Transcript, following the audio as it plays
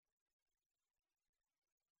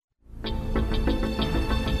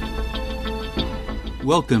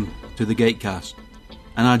Welcome to the Gatecast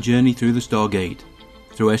and our journey through the Stargate,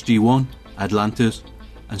 through SG-1, Atlantis,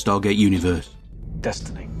 and Stargate Universe.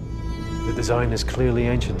 Destiny. The design is clearly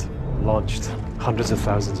ancient, launched hundreds of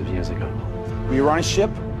thousands of years ago. We are on a ship,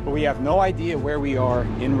 but we have no idea where we are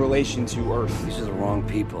in relation to Earth. These are the wrong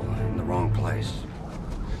people in the wrong place.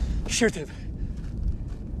 Shoot him.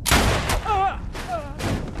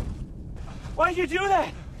 Why'd you do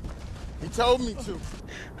that? He told me to.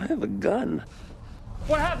 I have a gun.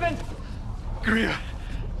 What happened? Greer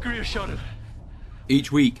shot him.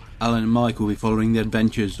 Each week, Alan and Mike will be following the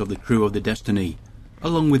adventures of the crew of the Destiny,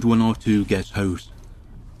 along with one or two guest hosts.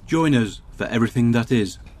 Join us for everything that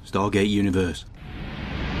is Stargate Universe.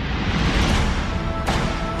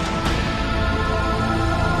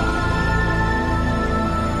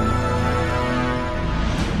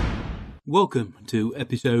 Welcome to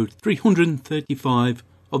episode 335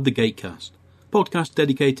 of the Gatecast, podcast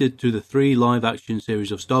dedicated to the 3 live-action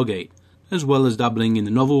series of Stargate, as well as dabbling in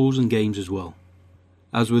the novels and games as well.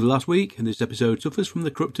 As with last week, this episode suffers from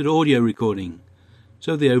the corrupted audio recording,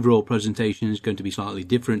 so the overall presentation is going to be slightly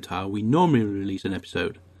different to how we normally release an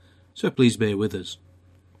episode, so please bear with us.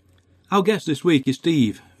 Our guest this week is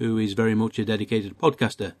Steve, who is very much a dedicated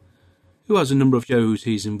podcaster, who has a number of shows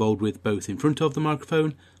he's involved with both in front of the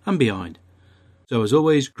microphone and behind. So as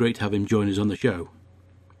always, great to have him join us on the show.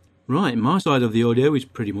 Right, my side of the audio is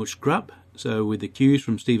pretty much scrap, so with the cues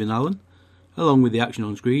from Steve and Alan, along with the action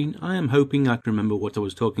on screen, I am hoping I can remember what I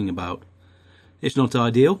was talking about. It's not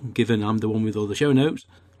ideal, given I'm the one with all the show notes,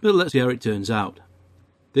 but let's see how it turns out.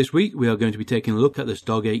 This week we are going to be taking a look at the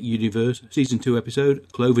Stargate Universe Season 2 episode,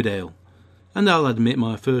 Cloverdale. And I'll admit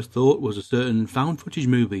my first thought was a certain found footage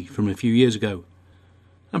movie from a few years ago.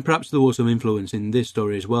 And perhaps there was some influence in this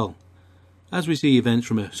story as well, as we see events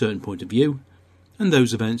from a certain point of view, and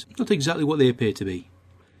those events not exactly what they appear to be.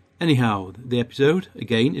 Anyhow, the episode,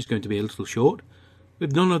 again, is going to be a little short,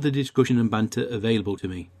 with none of the discussion and banter available to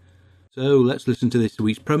me. So let's listen to this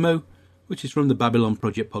week's promo, which is from the Babylon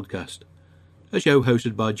Project podcast, a show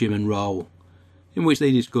hosted by Jim and Raoul, in which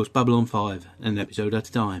they discuss Babylon 5, an episode at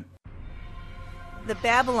a time. The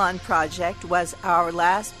Babylon Project was our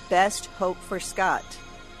last best hope for Scott.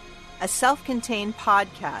 A self-contained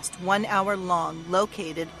podcast, 1 hour long,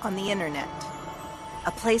 located on the internet.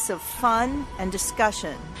 A place of fun and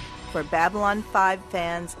discussion for Babylon 5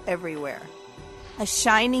 fans everywhere. A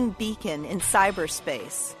shining beacon in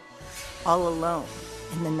cyberspace, all alone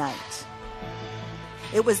in the night.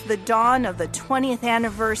 It was the dawn of the 20th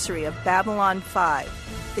anniversary of Babylon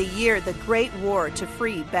 5, the year the Great War to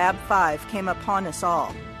free Bab 5 came upon us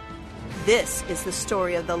all. This is the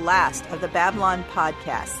story of the last of the Babylon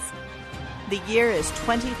podcasts. The year is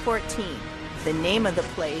 2014. The name of the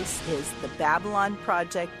place is the Babylon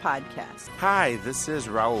Project Podcast. Hi, this is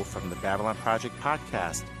Raoul from the Babylon Project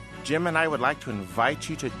Podcast. Jim and I would like to invite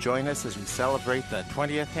you to join us as we celebrate the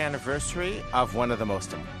 20th anniversary of one of the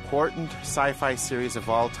most important sci-fi series of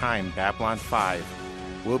all time, Babylon 5.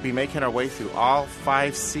 We'll be making our way through all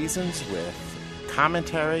 5 seasons with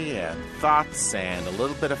commentary and thoughts and a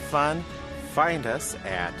little bit of fun. Find us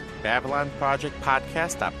at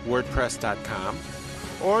babylonprojectpodcast.wordpress.com,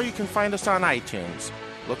 or you can find us on iTunes.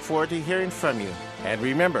 Look forward to hearing from you. And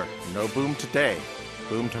remember, no boom today,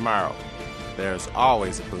 boom tomorrow. There's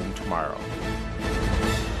always a boom tomorrow.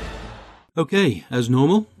 Okay, as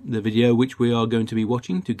normal, the video which we are going to be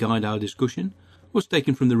watching to guide our discussion was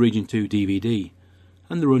taken from the Region 2 DVD,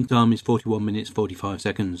 and the runtime is 41 minutes 45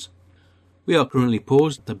 seconds. We are currently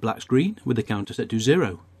paused at the black screen with the counter set to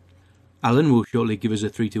 0. Alan will shortly give us a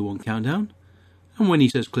 3, 2, 1 countdown, and when he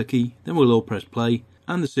says clicky, then we'll all press play,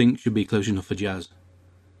 and the sync should be close enough for jazz.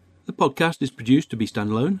 The podcast is produced to be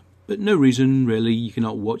standalone, but no reason really you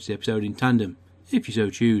cannot watch the episode in tandem, if you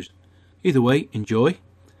so choose. Either way, enjoy,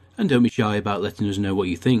 and don't be shy about letting us know what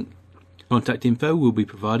you think. Contact info will be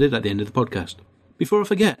provided at the end of the podcast. Before I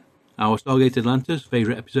forget, our Stargate Atlantis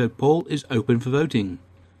favourite episode poll is open for voting.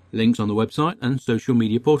 Links on the website and social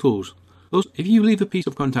media portals. Plus, if you leave a piece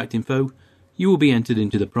of contact info, you will be entered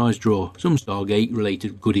into the prize draw, some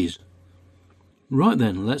Stargate-related goodies. Right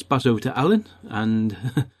then, let's pass over to Alan and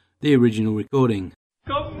the original recording.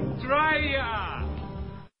 Come try ya!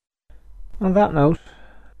 On that note,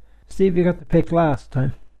 Steve, you got the pick last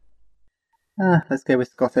time. Let's go with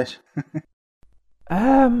Scottish.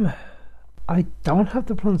 I don't have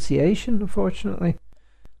the pronunciation, unfortunately.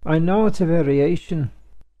 I know it's a variation.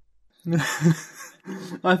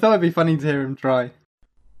 I thought it'd be funny to hear him try.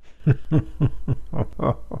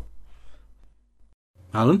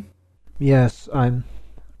 Alan? Yes, I'm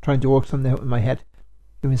trying to work something out in my head.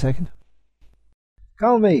 Give me a second.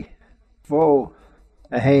 Call me. Vo.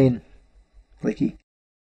 Ahain. Clicky.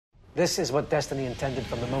 This is what Destiny intended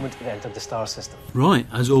from the moment it entered the star system. Right,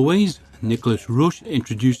 as always, Nicholas Rush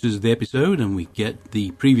introduces the episode and we get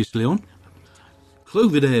the previously on.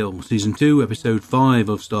 Cloverdale, Season 2, Episode 5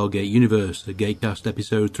 of Stargate Universe, the Gatecast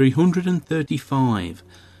episode 335.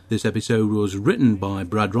 This episode was written by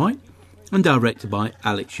Brad Wright and directed by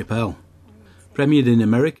Alex Chappell. Premiered in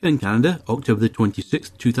America and Canada, October the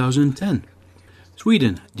 26th, 2010.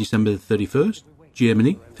 Sweden, December the 31st.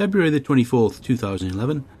 Germany, February the 24th,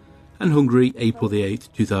 2011. And Hungary, April the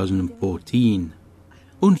 8th, 2014.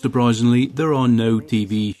 Unsurprisingly, there are no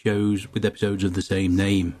TV shows with episodes of the same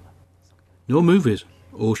name. No movies,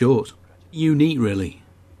 or shorts. Unique, really.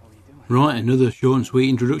 Right, another short and sweet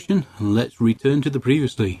introduction, and let's return to the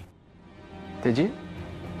previously. Did you?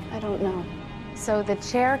 I don't know. So the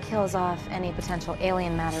chair kills off any potential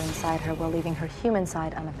alien matter inside her while leaving her human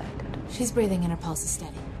side unaffected. She's breathing and her pulse is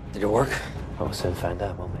steady. Did it work? We'll soon find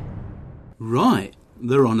out, won't we? Right,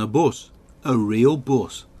 they're on a bus. A real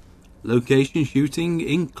bus. Location shooting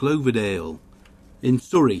in Cloverdale. In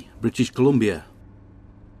Surrey, British Columbia.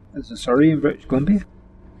 There's a Surrey in British Columbia?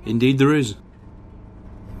 Indeed there is.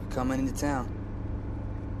 Coming into town.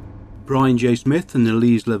 Brian J. Smith and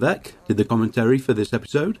Elise Levesque did the commentary for this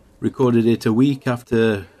episode. Recorded it a week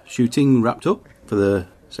after shooting wrapped up for the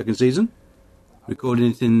second season.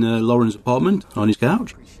 Recording it in Lauren's apartment on his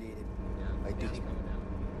couch.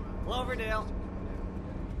 Cloverdale.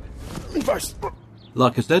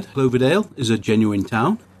 Like I said, Cloverdale is a genuine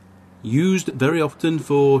town. Used very often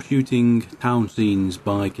for shooting town scenes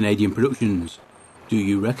by Canadian productions. Do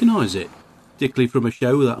you recognise it? Particularly from a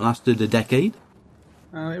show that lasted a decade?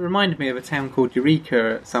 It reminded me of a town called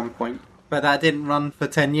Eureka at some point. But that didn't run for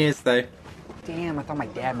 10 years though. Damn, I thought my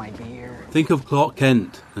dad might be here. Think of Clark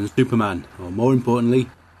Kent and Superman, or more importantly,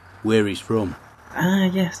 where he's from. Ah,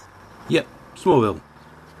 yes. Yep, Smallville.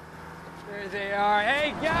 There they are.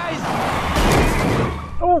 Hey, guys!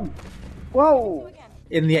 Oh! Whoa!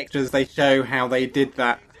 In the extras they show how they did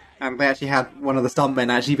that. And they actually had one of the stuntmen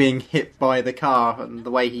actually being hit by the car, and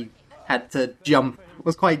the way he had to jump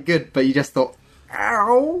was quite good, but you just thought,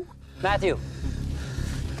 ow! Matthew!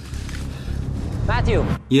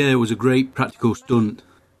 Yeah, it was a great practical stunt.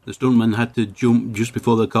 The stuntman had to jump just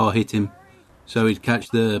before the car hit him, so he'd catch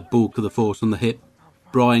the bulk of the force on the hip.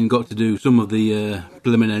 Brian got to do some of the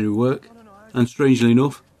preliminary work, and strangely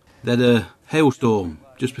enough, they had a hailstorm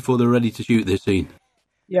just before they were ready to shoot this scene.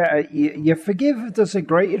 Yeah, you forgive if there's a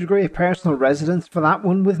greater degree of personal resonance for that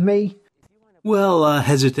one with me? Well, I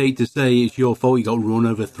hesitate to say it's your fault you got run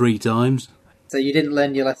over 3 times. So you didn't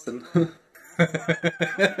learn your lesson.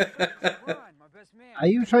 Are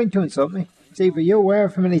you trying to insult me? Steve, are you aware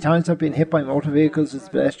of how many times I've been hit by motor vehicles as a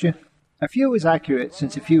pedestrian? A few is accurate,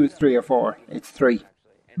 since a few is 3 or 4. It's 3. How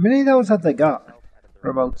many of those have they got?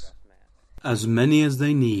 Remotes. As many as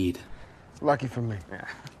they need. Lucky for me. Yeah.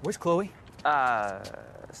 Where's Chloe?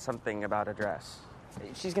 Something about a dress.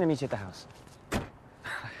 She's gonna meet you at the house. I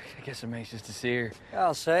guess I'm anxious to see her.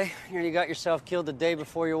 I'll say. You nearly got yourself killed the day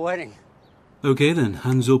before your wedding. Okay then,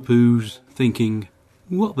 hands up who's thinking,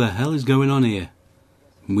 what the hell is going on here?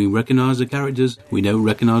 We recognise the characters, we don't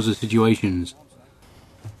recognise the situations.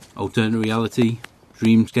 Alternate reality,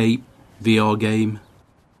 dreamscape, VR game.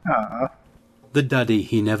 The daddy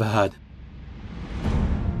he never had.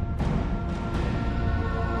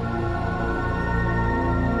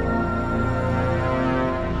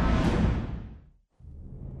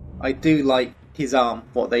 I do like his arm,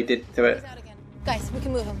 what they did to it. Guys, we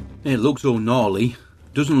can move him. It looks all gnarly,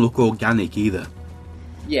 doesn't look organic either.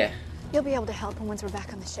 Yeah. You'll be able to help him once we're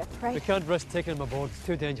back on the ship, right? We can't risk taking him aboard. It's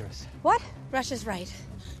too dangerous. What? Rush is right.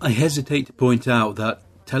 I hesitate to point out that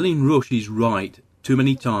telling Rush he's right too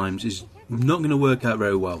many times is not going to work out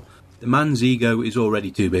very well. The man's ego is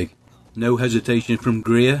already too big. No hesitation from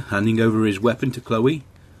Greer handing over his weapon to Chloe.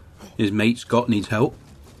 His mate Scott needs help.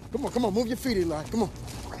 Come on, move your feet, Eli. Come on.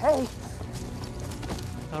 Hey.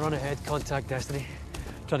 I'll run ahead, contact Destiny.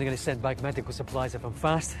 Trying to get us sent back medical supplies. If I'm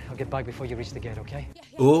fast, I'll get back before you reach the gate, okay?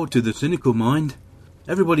 Or, to the cynical mind,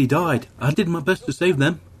 everybody died. I did my best to save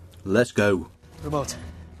them. Let's go. Remote.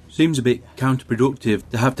 Seems a bit counterproductive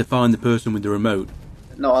to have to find the person with the remote.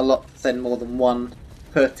 Not a lot to send more than one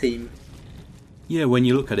per team. Yeah, when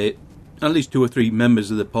you look at it, at least 2 or 3 members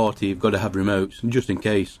of the party have got to have remotes, just in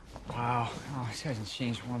case. Wow. Oh, this hasn't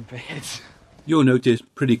changed one bit. You'll notice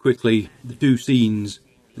pretty quickly the 2 scenes,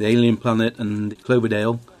 the alien planet and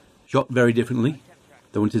Cloverdale, shot very differently.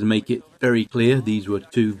 They wanted to make it very clear these were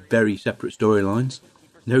 2 very separate storylines.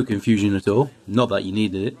 No confusion at all, not that you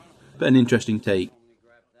needed it, but an interesting take.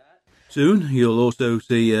 Soon you'll also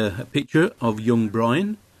see a picture of young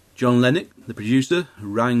Brian. John Lennox, the producer,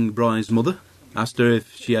 rang Brian's mother asked her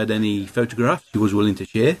if she had any photographs she was willing to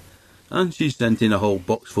share, and she sent in a whole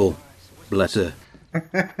box full. Bless her.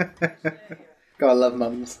 Gotta love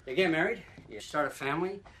mums. You get married, you start a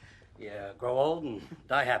family, you grow old and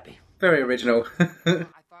die happy. Very original.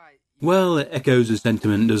 Well, it echoes the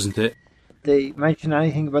sentiment, doesn't it? They mention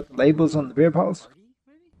anything about the labels on the beer bottles?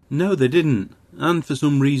 No, they didn't. And for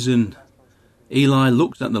some reason, Eli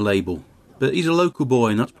looks at the label. But he's a local boy,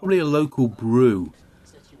 and that's probably a local brew.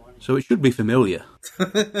 So it should be familiar.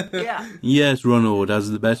 Yeah. Yes, Ronald, as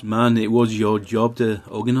the best man, it was your job to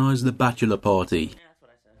organise the bachelor party.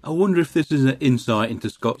 I wonder if this is an insight into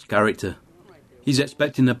Scott's character. He's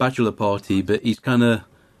expecting a bachelor party, but he's kind of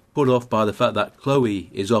put off by the fact that Chloe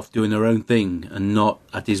is off doing her own thing and not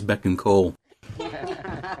at his beck and call.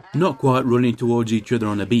 Not quite running towards each other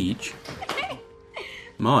on a beach.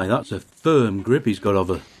 My, that's a firm grip he's got of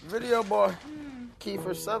her. Video boy,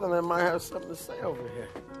 Kiefer Sutherland might have something to say over here.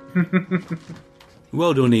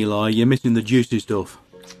 Well done, Eli. You're missing the juicy stuff.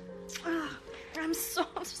 I'm so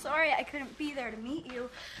sorry I couldn't be there to meet you.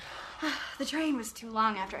 The train was too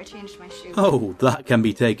long after I changed my shoes. Oh, that can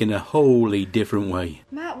be taken a wholly different way.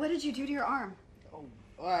 Matt, what did you do to your arm? Oh,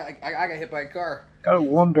 I got hit by a car. Gotta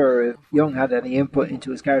wonder if Young had any input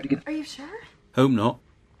into his cardigan. Are you sure? Hope not.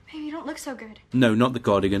 Maybe you don't look so good. No, not the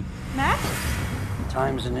cardigan. Matt?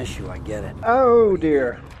 Time's an issue, I get it. Oh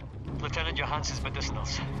dear. Lieutenant Johansson's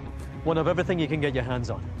medicinals. One of everything you can get your hands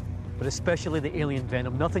on. But especially the alien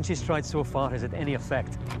venom. Nothing she's tried so far has had any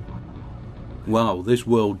effect. Wow, this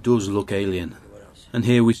world does look alien. And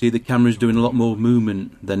here we see the cameras doing a lot more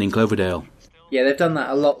movement than in Cloverdale. Yeah, they've done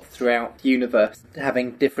that a lot throughout the universe,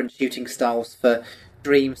 having different shooting styles for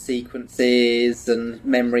dream sequences and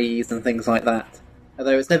memories and things like that.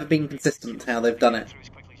 Although it's never been consistent how they've done it.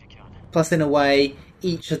 Plus, in a way,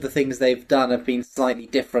 each of the things they've done have been slightly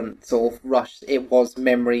different, sort of rushed. It was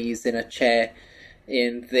memories in a chair.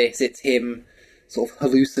 In this, it's him sort of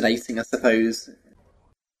hallucinating, I suppose.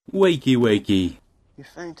 Wakey, wakey. You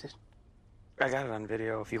fainted. I got it on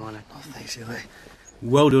video if you want it. Oh, thanks, Eli.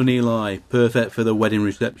 Well done, Eli. Perfect for the wedding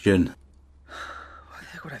reception. Why the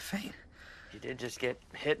heck would I faint? You did just get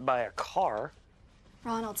hit by a car.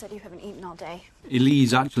 Ronald said you haven't eaten all day.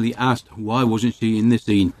 Elise actually asked why wasn't she in this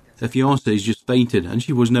scene. Her fiancé's just fainted and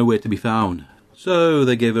she was nowhere to be found. So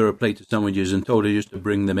they gave her a plate of sandwiches and told her just to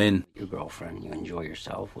bring them in. Your girlfriend, you enjoy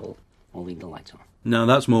yourself, we'll leave the lights on. Now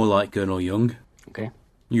that's more like Colonel Young. Okay.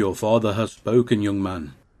 Your father has spoken, young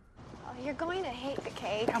man. Oh, you're going to hate the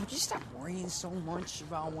cake. Now, would you stop worrying so much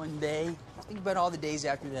about one day? Think about all the days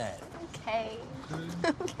after that. Okay.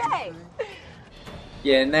 Okay.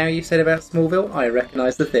 Yeah, now you said about Smallville, I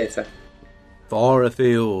recognise the theatre. Far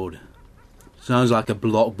afield. Sounds like a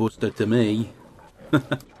blockbuster to me.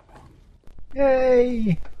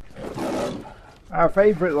 Yay! Our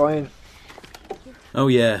favourite line. Oh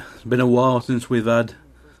yeah, it's been a while since we've had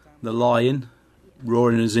the lion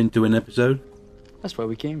roaring us into an episode. That's why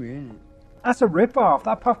we came here, isn't it? That's a rip-off.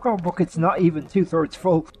 That popcorn bucket's not even 2/3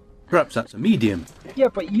 full. Perhaps that's a medium. Yeah,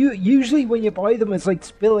 but usually when you buy them, it's like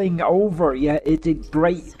spilling over. Yeah, it did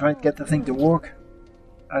great trying to get the thing to work.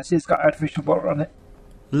 I see it's got artificial butter on it.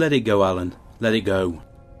 Let it go, Alan. Let it go.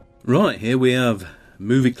 Right, here we have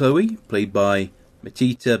Movie Chloe, played by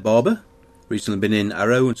Matita Barber, recently been in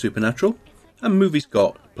Arrow and Supernatural, and Movie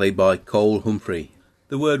Scott, played by Cole Humphrey.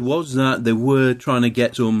 The word was that they were trying to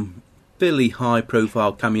get some fairly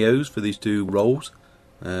high-profile cameos for these two roles.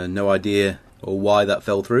 No idea or why that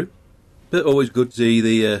fell through. But always good to see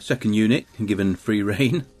the second unit given free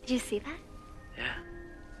rein. Did you see that?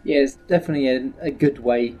 Yeah, it's definitely a good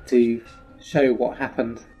way to show what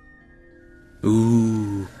happened.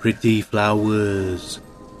 Ooh, pretty flowers.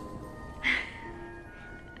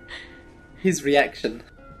 His reaction.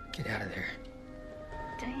 Get out of there.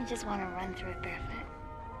 Don't you just want to run through it barefoot?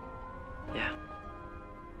 Yeah.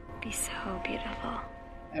 Be so beautiful.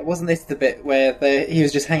 Wasn't this the bit where he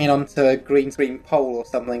was just hanging on to a green screen pole or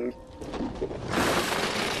something?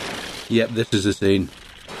 Yep, this is the scene.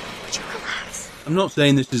 Would you relax? I'm not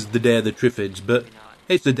saying this is the Day of the Triffids, but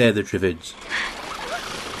it's the Day of the Triffids.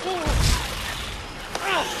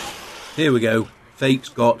 Here we go. Fake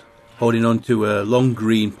Scott holding on to a long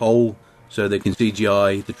green pole so they can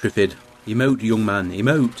CGI the Triffid. Emote, young man,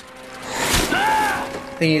 emote.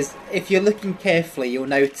 Thing is, if you're looking carefully, you'll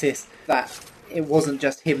notice that it wasn't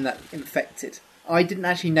just him that infected. I didn't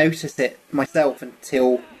actually notice it myself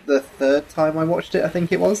until the third time I watched it, I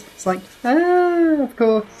think it was. It's like, of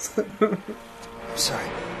course. Sorry.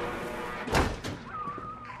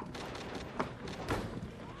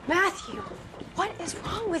 Matthew, what is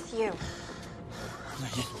wrong with you?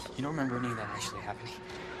 You don't remember any of that actually happening?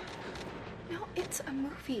 No, it's a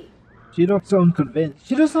movie. She looks unconvinced.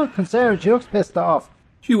 She doesn't look concerned. She looks pissed off.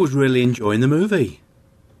 She was really enjoying the movie.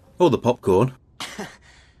 Or the popcorn.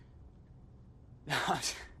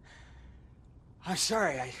 I'm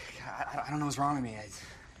sorry. I don't know what's wrong with me.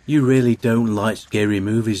 You really don't like scary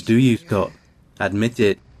movies, do you, Scott? Admit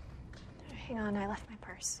it. Hang on, I left my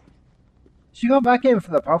purse. She got back in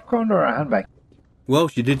for the popcorn or a handbag? Well,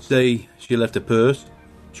 she did say she left her purse.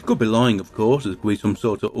 She could be lying, of course. There could be some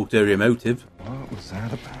sort of ulterior motive. What was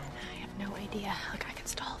that about? I have no idea. Look, I can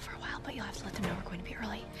stall for a while, but you'll have to let them know we're going to be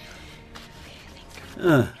early.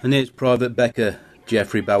 And it's Private Becker,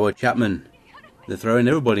 Jeffrey Bauer Chapman. They're throwing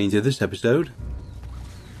everybody into this episode.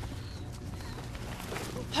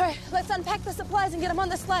 All right, let's unpack the supplies and get them on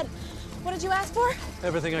the sled. What did you ask for?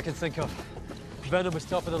 Everything I can think of. Venom is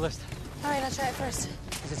top of the list. All right, I'll try it first.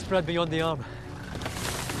 Is it spread beyond the arm?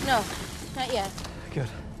 No, not yet. Good.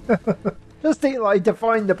 Just Eli to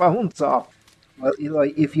find the bones off. Well,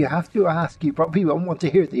 Eli, if you have to ask, you probably won't want to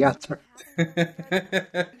hear the answer.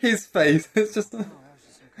 His face, it's just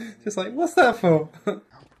like, what's that for?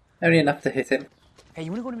 Only enough to hit him. Hey,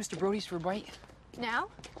 you want to go to Mr. Brody's for a bite? Now?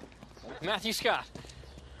 Matthew Scott.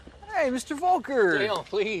 Hey, Mr. Volker. Dale,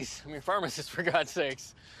 please. I'm your pharmacist, for God's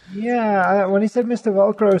sakes. Yeah, when he said Mr.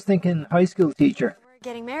 Volker, I was thinking high school teacher. We're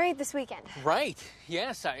getting married this weekend. Right.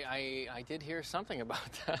 Yes, I did hear something about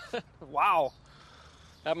that. Wow.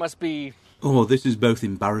 That must be... Oh, this is both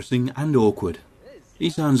embarrassing and awkward. He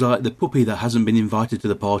sounds like the puppy that hasn't been invited to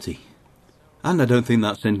the party. And I don't think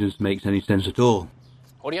that sentence makes any sense at all.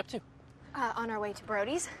 What are you up to? On our way to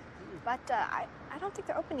Brody's. But I don't think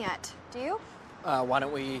they're open yet. Do you? Why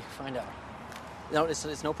don't we find out? No,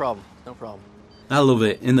 it's no problem. No problem. I love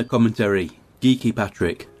it. In the commentary, Geeky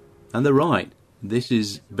Patrick. And they're right. This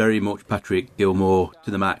is very much Patrick Gilmore to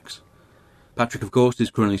the max. Patrick, of course, is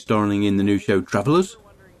currently starring in the new show Travellers.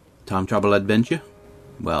 Time travel adventure.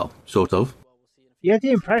 Well, sort of. You had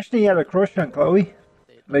the impression he had a crush on Chloe?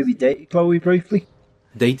 Maybe dated Chloe briefly?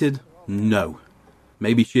 Dated? No.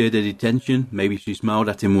 Maybe shared a detention, maybe she smiled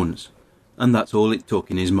at him once. And that's all it took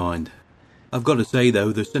in his mind. I've got to say,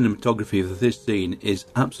 though, the cinematography of this scene is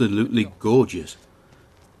absolutely gorgeous.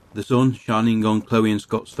 The sun shining on Chloe and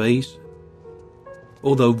Scott's face.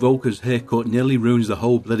 Although Volker's haircut nearly ruins the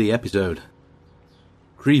whole bloody episode.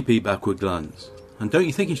 Creepy backward glance. And don't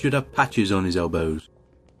you think he should have patches on his elbows?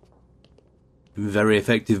 Very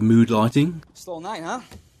effective mood lighting. Slow night, huh?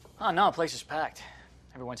 Oh, no, the place is packed.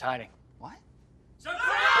 Everyone's hiding. What?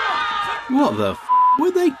 What the f***?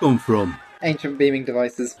 Where'd they come from? Ancient beaming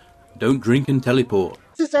devices. Don't drink and teleport.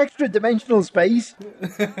 This is extra-dimensional space. Oh,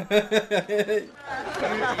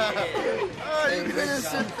 you couldn't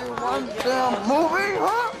sit through one damn movie,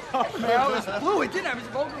 huh? Man, I was fluid, didn't I?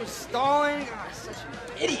 Mr. Volker was stalling. Oh, such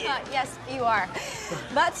an idiot. Yes, you are.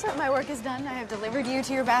 But my work is done. I have delivered you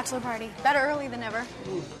to your bachelor party. Better early than never.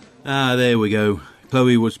 Ah, there we go.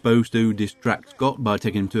 Chloe was supposed to distract Scott by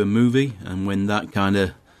taking him to a movie, and when that kind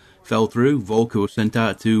of fell through, Volker was sent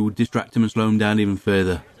out to distract him and slow him down even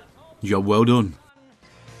further. Job well done.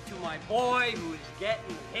 To my boy who's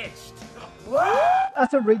getting hitched.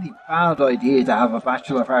 That's a really bad idea to have a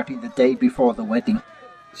bachelor party the day before the wedding.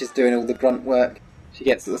 She's doing all the grunt work. She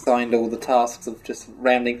gets assigned all the tasks of just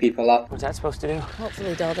rounding people up. What's that supposed to do?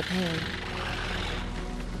 Hopefully dull the pain.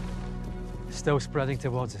 Still spreading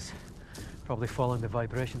towards us. Probably following the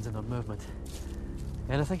vibrations and the movement.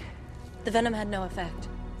 Anything? The venom had no effect.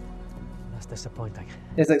 That's disappointing.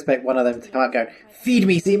 Just expect one of them to come out going, "Feed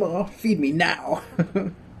me, Seymour! Feed me now!" I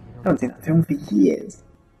haven't seen that film for years.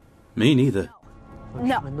 Me neither.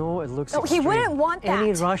 No. I know it looks No, he extreme. wouldn't want that.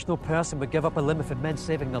 Any rational person would give up a limb if it meant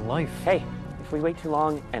saving their life. Hey, if we wait too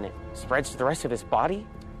long and it spreads to the rest of his body?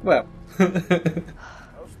 Well. Those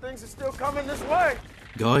things are still coming this way.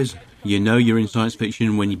 Guys, you know you're in science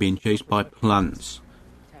fiction when you're being chased by plants.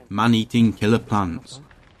 Man-eating killer plants.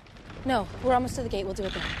 No, we're almost to the gate. We'll do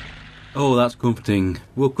it then. Oh, that's comforting.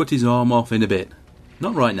 We'll cut his arm off in a bit.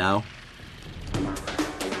 Not right now.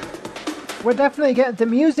 We're definitely getting the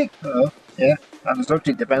music. Oh, yeah. I was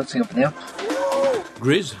looking to bouncing up now.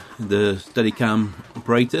 Grizz, the Steadicam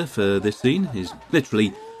operator for this scene, is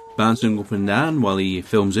literally bouncing up and down while he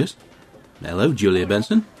films this. Hello, Julia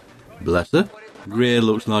Benson. Bless her. Greer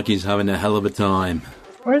looks like he's having a hell of a time.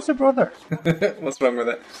 Where's the brother? What's wrong with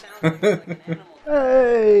it?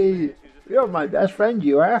 Hey! You're my best friend,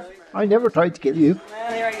 you are. I never tried to kill you.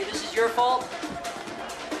 Well, here, this is your fault.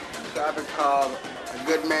 So I've been called a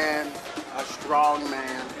good man, a strong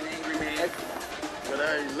man, An angry man. but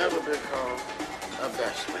I ain't never been called a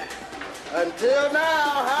best man. Until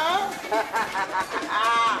now, huh?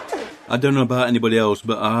 I don't know about anybody else,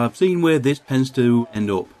 but I've seen where this tends to end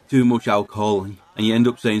up. Too much alcohol, and and you end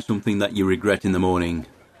up saying something that you regret in the morning,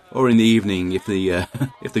 or in the evening if the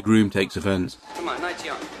if the groom takes offence. Come on, night's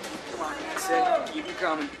young. Come on, that's it. Keep it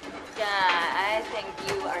coming. Yeah, I think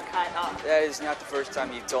you are cut off. That is not the first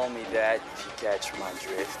time you told me that, if you catch my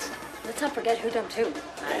drift. Let's not forget who dumped who.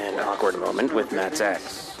 An awkward moment with Matt's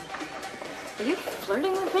ex. Are you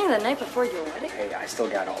flirting with me the night before your wedding? Hey, I still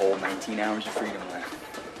got a whole 19 hours of freedom left.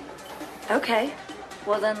 Okay,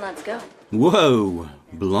 well then let's go. Whoa,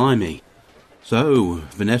 blimey. So,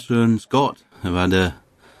 Vanessa and Scott have had a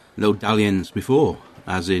little dalliance before,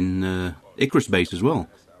 as in Icarus Base as well.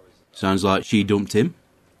 Sounds like she dumped him,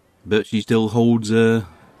 but she still holds a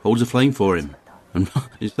flame for him. And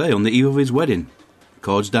you say, on the eve of his wedding,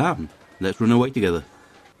 cards down, let's run away together.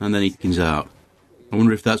 And then he kicks out. I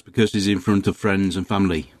wonder if that's because he's in front of friends and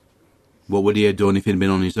family. What would he have done if he'd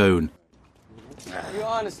been on his own? You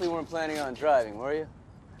honestly weren't planning on driving, were you?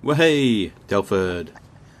 Well, hey, Telford.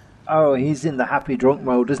 Oh, he's in the happy drunk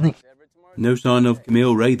mode, isn't he? No sign of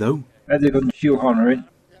Camille Ray, though. They're going to shoehorn her in.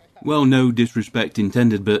 Well, no disrespect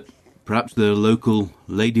intended, but perhaps the local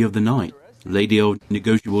lady of the night. Lady of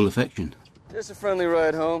negotiable affection. Just a friendly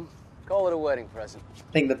ride home. Call it a wedding present.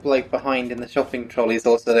 I think the bloke behind in the shopping trolley is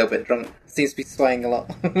also a little bit drunk. Seems to be swaying a lot.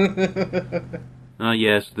 Ah,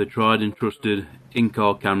 yes, the tried and trusted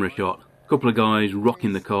in-car camera shot. A couple of guys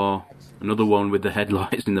rocking the car. Another one with the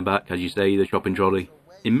headlights in the back, as you say, the shopping trolley.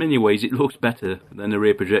 In many ways, it looks better than the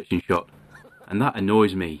rear projection shot. And that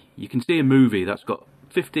annoys me. You can see a movie that's got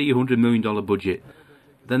 $50-100 million budget.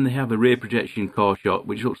 Then they have a rear projection car shot,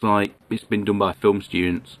 which looks like it's been done by film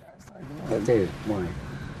students. David, why?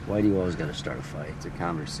 Why do you always gotta start a fight? It's a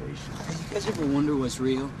conversation. You guys ever wonder what's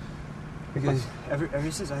real? Because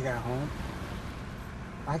ever since I got home,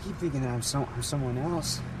 I keep thinking that I'm someone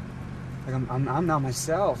else. Like I'm not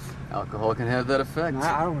myself. Alcohol can have that effect.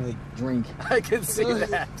 I don't really drink. I can see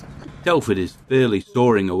that. Telford is fairly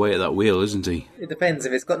soaring away at that wheel, isn't he? It depends.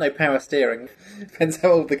 If it's got no power steering, depends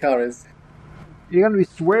how old the car is. You're going to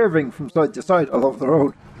be swerving from side to side all over the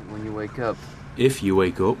road. When you wake up, if you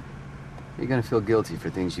wake up, you're going to feel guilty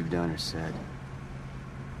for things you've done or said.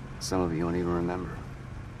 Some of you won't even remember.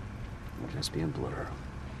 You'll just be a blur.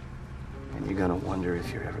 And you're going to wonder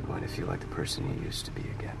if you're ever going to feel like the person you used to be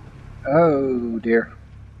again. Oh, dear.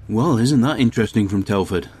 Well, isn't that interesting from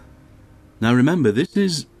Telford? Now remember, this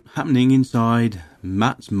is happening inside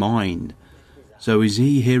Matt's mind. So is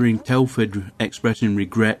he hearing Telford expressing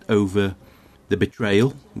regret over the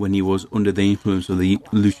betrayal when he was under the influence of the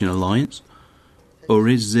Lucian Alliance? Or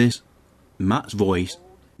is this Matt's voice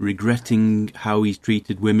regretting how he's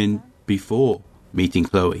treated women before meeting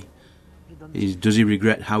Chloe? Does he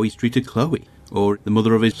regret how he's treated Chloe? Or the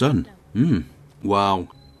mother of his son? Wow.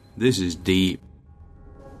 This is deep.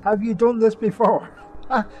 Have you done this before?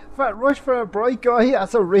 Fat rush for a bright guy?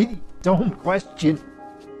 That's a really dumb question.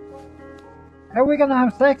 How are we going to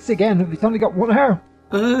have sex again if he's only got one arm?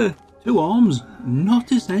 2 arms.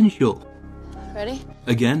 Not essential. Ready?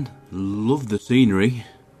 Again, love the scenery.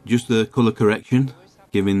 Just the colour correction,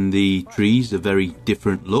 giving the trees a very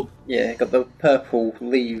different look. Yeah, got the purple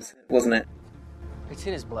leaves, wasn't it? It's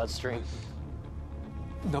in his bloodstream.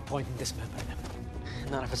 No point in dismembering him.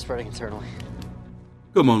 Not if it's spreading internally.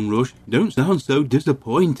 Come on, Rush. Don't sound so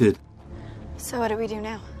disappointed. So what do we do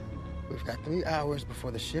now? We've got 3 hours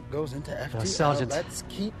before the ship goes into FTL. Sergeant. Let's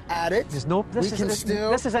keep at it. There's no... This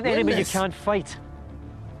is an enemy you can't fight.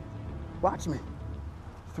 Watch me.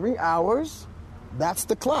 3 hours? That's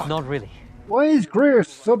the clock. Not really. Why is Greer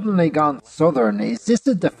suddenly gone southern? Is this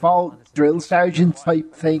a default drill sergeant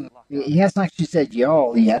type thing? He hasn't actually said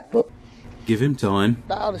y'all yet, but... Give him time.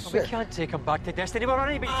 We can't take him back to Destiny. We're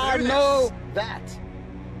unable to I do know this. that.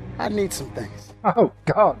 I need some things. Oh,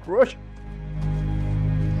 God, Rush.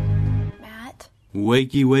 Matt?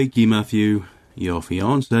 Wakey, wakey, Matthew. Your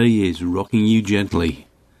fiancée is rocking you gently.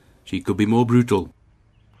 She could be more brutal.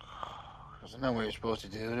 Isn't that what you're supposed to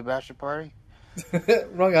do at a bachelor party?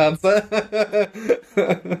 Wrong answer.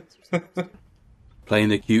 Playing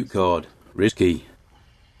the cute card. Risky.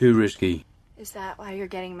 Too risky. Is that why you're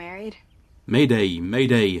getting married? Mayday,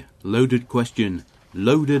 mayday. Loaded question.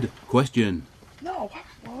 Loaded question. No,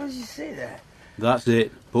 why would you say that? That's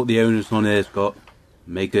it. Put the onus on her, Scott.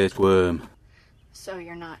 Make her squirm. So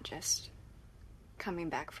you're not just coming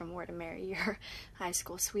back from war to marry your high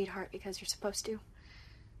school sweetheart because you're supposed to?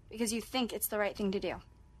 Because you think it's the right thing to do?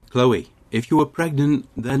 Chloe, if you were pregnant,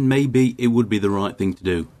 then maybe it would be the right thing to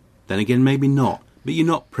do. Then again, maybe not. But you're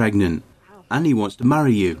not pregnant. And he wants to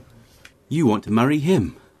marry you. You want to marry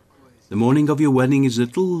him. The morning of your wedding is a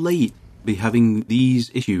little late to be having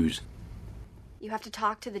these issues. You have to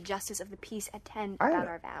talk to the Justice of the Peace at 10 about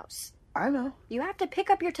our vows. I know. You have to pick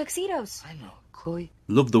up your tuxedos. I know. Chloe,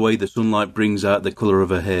 Love the way the sunlight brings out the colour of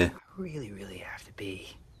her hair. really, really have to be.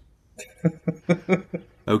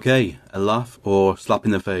 Okay, a laugh or slap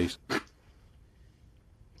in the face?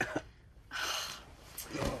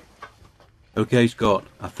 Okay, Scott,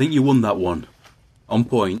 I think you won that one. On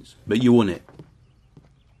points, but you won it.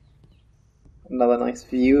 Another nice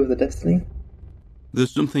view of the Destiny.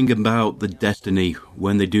 There's something about the Destiny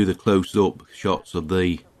when they do the close-up shots of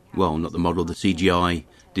the, well, not the model, the CGI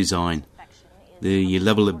design. The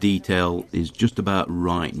level of detail is just about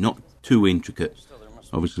right, not too intricate.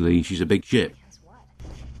 Obviously, she's a big ship.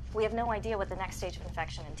 We have no idea what the next stage of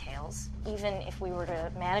infection entails. Even if we were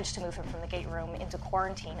to manage to move him from the gate room into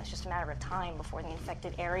quarantine, it's just a matter of time before the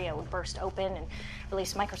infected area would burst open and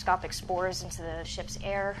release microscopic spores into the ship's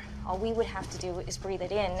air. All we would have to do is breathe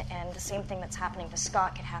it in, and the same thing that's happening to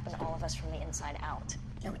Scott could happen to all of us from the inside out.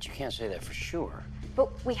 Yeah, but you can't say that for sure.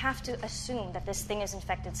 But we have to assume that this thing has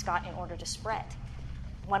infected Scott in order to spread.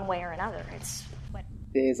 One way or another. It's what...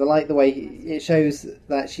 I like the way it shows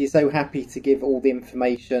that she's so happy to give all the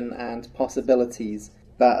information and possibilities,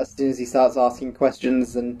 but as soon as he starts asking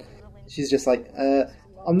questions, and she's just like,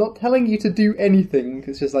 I'm not telling you to do anything.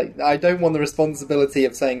 It's just like, I don't want the responsibility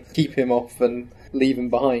of saying keep him off and leave him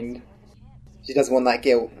behind. She doesn't want that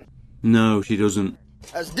guilt. No, she doesn't.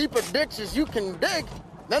 As deep a ditch as you can dig,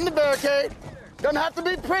 then the barricade. Doesn't have to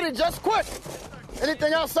be pretty, just quick.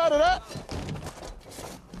 Anything outside of that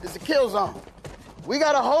is a kill zone. We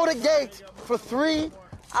gotta hold a gate for 3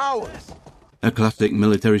 hours. A classic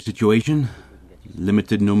military situation.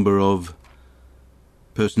 Limited number of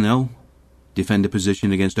personnel. Defend a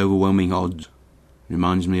position against overwhelming odds.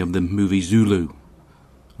 Reminds me of the movie Zulu.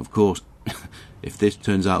 Of course, if this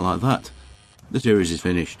turns out like that, the series is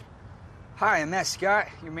finished. Hi, I'm Matt Scott.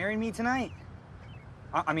 You're marrying me tonight?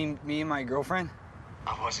 I mean, me and my girlfriend?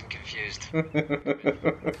 I wasn't confused.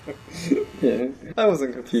 Yeah, I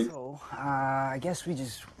wasn't confused. So, I guess we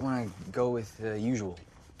just want to go with the usual.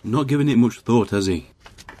 Not giving it much thought, has he?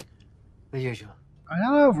 The usual. I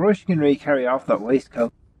don't know if Rush can really carry off that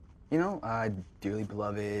waistcoat. You know, dearly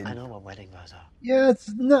beloved. I know what wedding vows are. Yeah,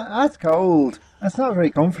 it's not, that's cold. That's not very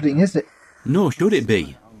comforting, is it? Nor should it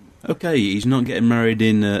be. Okay, he's not getting married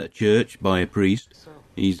in a church by a priest.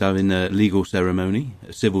 He's having a legal ceremony,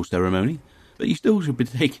 a civil ceremony. But you still should be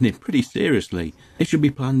taking it pretty seriously. It should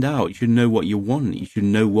be planned out. You should know what you want. You should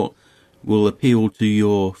know what will appeal to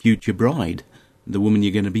your future bride, the woman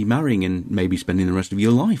you're going to be marrying and maybe spending the rest of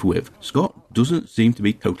your life with. Scott doesn't seem to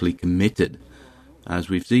be totally committed, as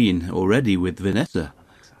we've seen already with Vanessa.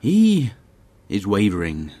 He is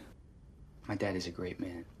wavering. My dad is a great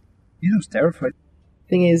man. He looks terrified.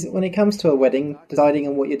 Thing is, when it comes to a wedding, deciding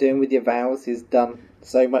on what you're doing with your vows is done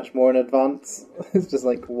so much more in advance. It's just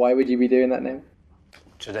like, why would you be doing that now?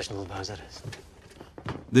 Traditional vows, that is.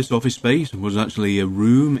 This office space was actually a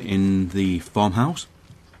room in the farmhouse.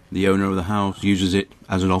 The owner of the house uses it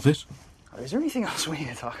as an office. Is there anything else we need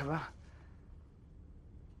to talk about?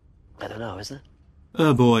 I don't know, is there?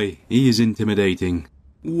 Oh boy, he is intimidating.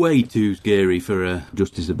 Way too scary for a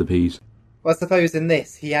Justice of the Peace. Well, I suppose in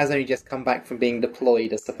this, he has only just come back from being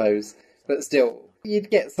deployed, I suppose. But still, you'd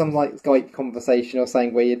get some, like, Skype conversation or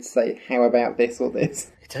something where you'd say, how about this or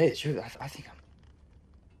this? To tell you the truth, I think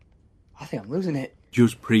I'm losing it.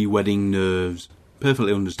 Just pre-wedding nerves.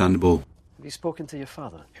 Perfectly understandable. Have you spoken to your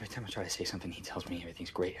father? Every time I try to say something, he tells me everything's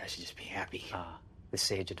great. I should just be happy. The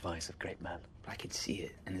sage advice of great men. I can see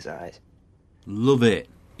it in his eyes. Love it.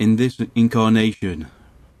 In this incarnation,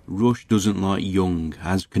 Rush doesn't like Young,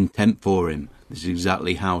 has contempt for him. This is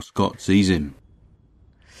exactly how Scott sees him.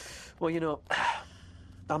 Well, you know,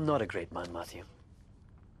 I'm not a great man, Matthew.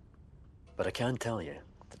 But I can tell you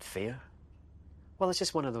that fear, well, it's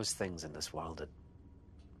just one of those things in this world that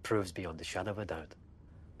proves beyond a shadow of a doubt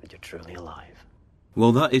that you're truly alive.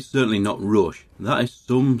 Well, that is certainly not Rush. That is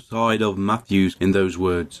some side of Matthews in those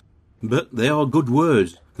words. But they are good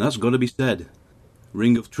words. That's got to be said.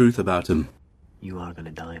 Ring of truth about them. You are going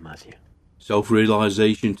to die, Matthew.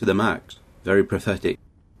 Self-realisation to the max. Very prophetic.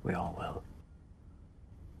 We all will.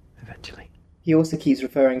 Eventually. He also keeps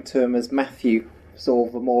referring to him as Matthew, sort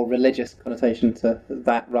of a more religious connotation to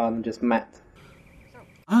that rather than just Matt.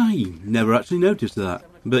 I never actually noticed that.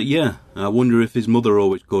 But yeah, I wonder if his mother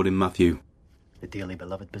always called him Matthew. The dearly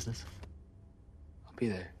beloved business? I'll be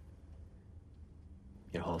there.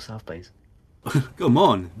 Your whole self, please. Come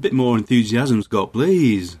on, a bit more enthusiasm, Scott,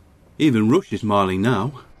 please. Even Rush is smiling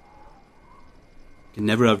now. Can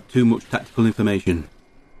never have too much tactical information.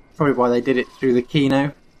 Probably why they did it through the key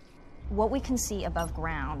now. What we can see above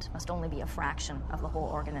ground must only be a fraction of the whole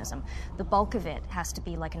organism. The bulk of it has to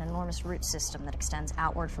be like an enormous root system that extends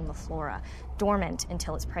outward from the flora, dormant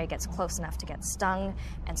until its prey gets close enough to get stung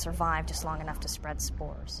and survive just long enough to spread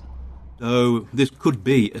spores. So this could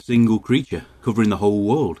be a single creature covering the whole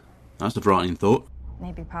world. That's a frightening thought.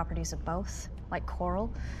 Maybe properties of both, like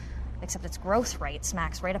coral, except its growth rate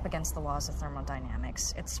smacks right up against the laws of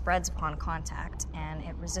thermodynamics. It spreads upon contact, and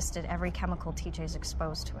it resisted every chemical TJ's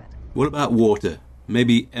exposed to it. What about water?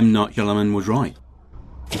 Maybe M. Night Shyamalan was right.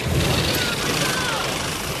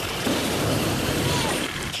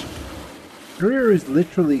 Greer is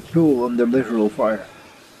literally cool under literal fire.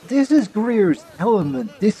 This is Greer's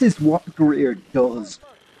element. This is what Greer does.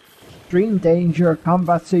 Extreme danger,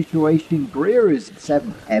 combat situation, Greer is in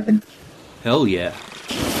seventh heaven. Hell yeah.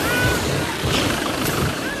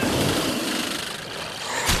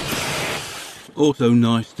 Also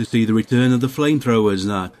nice to see the return of the flamethrowers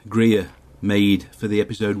that Greer made for the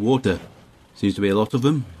episode Water. Seems to be a lot of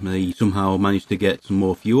them. They somehow managed to get some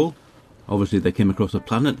more fuel. Obviously they came across a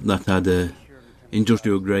planet that had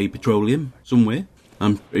industrial grade petroleum somewhere.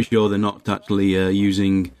 I'm pretty sure they're not actually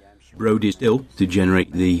using Brody still to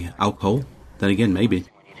generate the alcohol. Then again, maybe.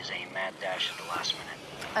 It is a mad dash at the last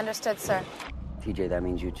minute. Understood, sir. TJ, that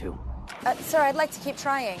means you too. Sir, I'd like to keep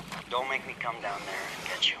trying. Don't make me come down there and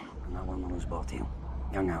get you. I'm not willing to lose both of you.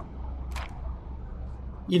 Young out.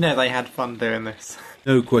 You know they had fun doing this.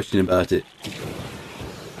 No question about it.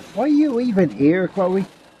 Why are you even here, Chloe?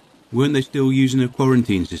 Weren't they still using a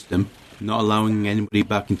quarantine system? Not allowing anybody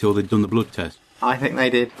back until they'd done the blood test? I think they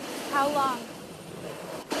did. How long?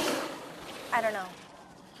 I don't know.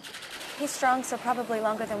 He's strong, so probably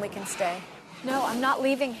longer than we can stay. No, I'm not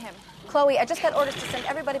leaving him. Chloe, I just got orders to send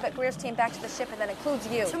everybody but Greer's team back to the ship, and that includes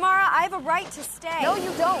you. Tamara, I have a right to stay. No,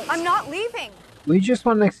 you don't. I'm not leaving. We just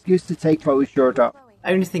want an excuse to take Chloe's shirt off.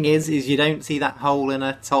 Only thing is you don't see that hole in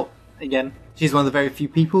her top again. She's one of the very few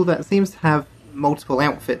people that seems to have multiple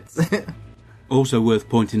outfits. Also worth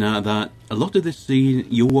pointing out that a lot of this scene,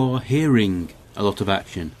 you are hearing a lot of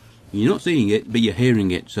action. You're not seeing it, but you're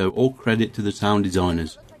hearing it, so all credit to the sound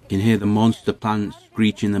designers. You can hear the monster plants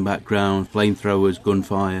screech in the background, flamethrowers,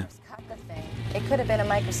 gunfire. It could have been a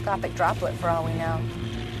microscopic droplet for all we know.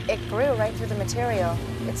 It grew right through the material.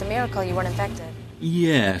 It's a miracle you weren't infected.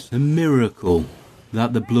 Yes, a miracle.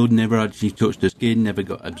 That the blood never actually touched the skin, never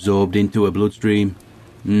got absorbed into her bloodstream.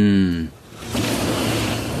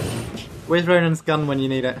 Where's Ronan's gun when you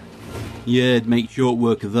need it? Yeah, I'd make short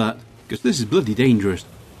work of that, because this is bloody dangerous,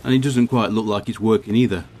 and it doesn't quite look like it's working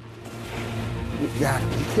either. You gotta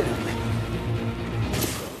be kidding me.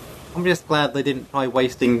 I'm just glad they didn't try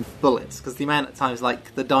wasting bullets, because the amount of times,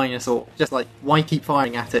 like, the dinosaur, just like, why keep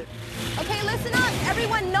firing at it? Okay, listen up.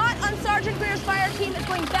 Everyone not on Sergeant Greer's fire team is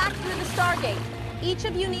going back through the Stargate. Each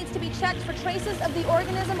of you needs to be checked for traces of the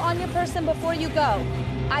organism on your person before you go.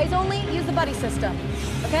 Eyes only, use the buddy system.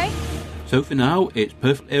 Okay? So for now, it's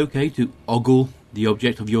perfectly okay to ogle the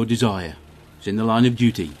object of your desire. It's in the line of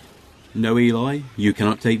duty. No, Eli, you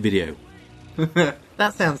cannot take video.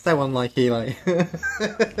 That sounds so unlike Eli.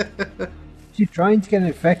 She's trying to get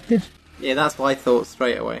infected? Yeah, that's what I thought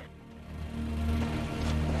straight away.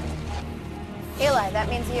 Eli, that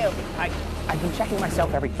means you. I've been checking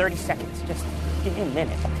myself every 30 seconds. Just give me a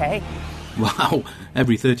minute, okay? Wow,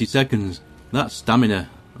 every 30 seconds. That's stamina,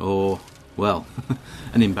 or, well,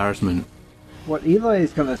 an embarrassment. What Eli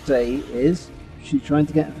is going to say is, she's trying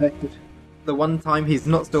to get infected. The one time he's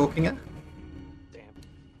not stalking her?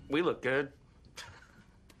 We look good.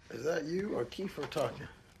 Is that you or Kiefer talking?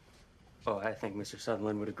 Oh, I think Mr.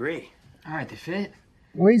 Sutherland would agree. Alright, they fit.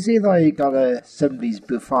 Why's Eli got a 70s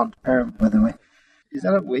bouffant perm, by the way? Is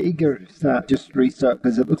that a wig or is that just restart?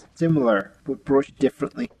 Because it looks similar, but brushed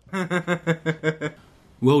differently.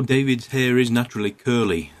 Well, David's hair is naturally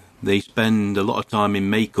curly. They spend a lot of time in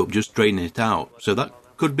makeup just straightening it out, so that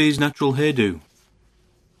could be his natural hairdo.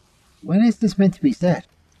 When is this meant to be set?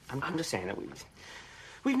 I'm just saying that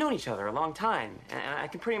we've known each other a long time, and I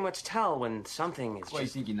can pretty much tell when something is. What, you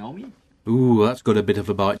think you know me? Ooh, that's got a bit of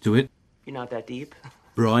a bite to it. You're not that deep.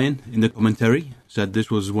 Brian, in the commentary, said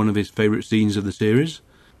this was one of his favourite scenes of the series.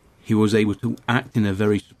 He was able to act in a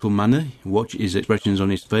very subtle manner, watch his expressions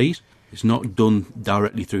on his face. It's not done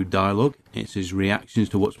directly through dialogue, it's his reactions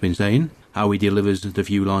to what's been saying, how he delivers the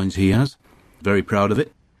few lines he has. Very proud of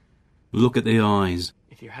it. Look at the eyes.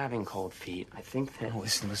 If you're having cold feet, I think that... Oh,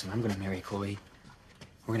 listen, I'm gonna marry Chloe.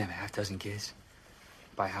 We're gonna have a half dozen kids.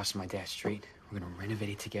 Buy a house on my dad's street. We're gonna renovate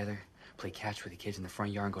it together. Play catch with the kids in the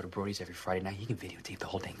front yard and go to Brody's every Friday night. You can videotape the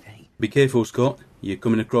whole dang thing. Be careful, Scott. You're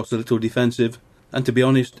coming across a little defensive. And to be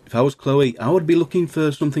honest, if I was Chloe, I would be looking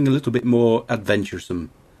for something a little bit more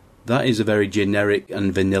adventuresome. That is a very generic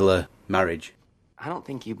and vanilla marriage. I don't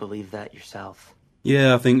think you believe that yourself.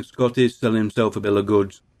 Yeah, I think Scott is selling himself a bill of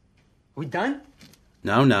goods. We done?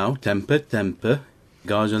 Now, temper.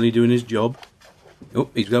 Guy's only doing his job. Oh,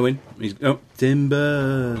 he's going.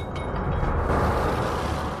 Timber.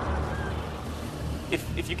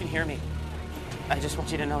 If you can hear me, I just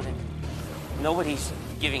want you to know that nobody's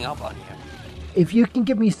giving up on you. If you can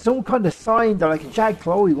give me some kind of sign that I can shag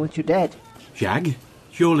Chloe once you're dead. Shag?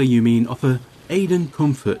 Surely you mean offer aid and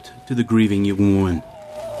comfort to the grieving young woman.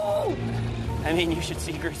 I mean, you should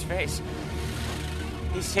see Greer's face.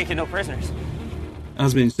 He's taking no prisoners.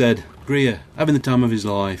 As been said, Greer, having the time of his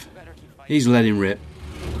life. He's let him rip.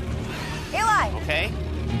 Eli! Okay?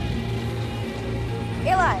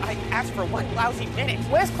 Eli! I asked for 1 lousy minute.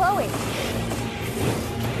 Where's Chloe?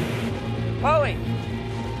 Chloe!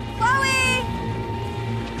 Chloe!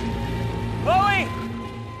 Chloe!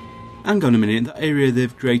 Hang on a minute, that area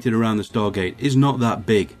they've created around the Stargate is not that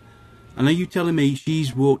big. And are you telling me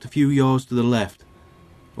she's walked a few yards to the left,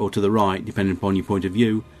 or to the right, depending upon your point of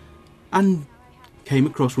view, and came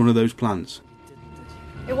across one of those plants?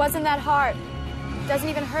 It wasn't that hard. Doesn't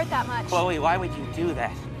even hurt that much. Chloe, why would you do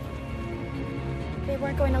that? They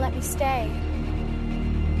weren't going to let me stay.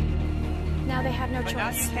 Now they have no choice. Now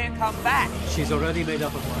you can't come back. She's already made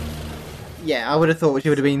up her mind. Yeah, I would have thought she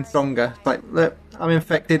would have been stronger. Like, look, I'm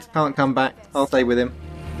infected, can't come back, I'll stay with him.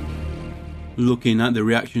 Looking at the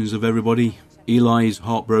reactions of everybody, Eli is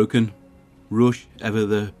heartbroken. Rush, ever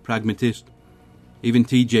the pragmatist. Even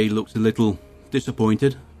TJ looks a little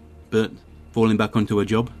disappointed, but falling back onto her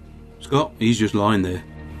job. Scott, he's just lying there.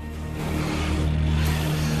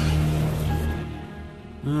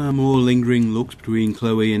 More lingering looks between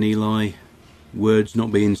Chloe and Eli. Words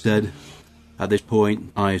not being said. At this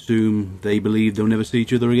point, I assume they believe they'll never see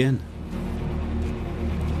each other again.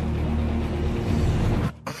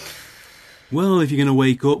 Well, if you're going to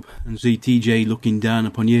wake up and see TJ looking down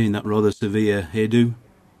upon you in that rather severe hairdo,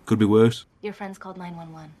 could be worse. Your friends called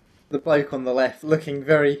 911. The bloke on the left looking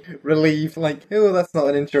very relieved, like, oh, that's not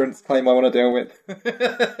an insurance claim I want to deal with.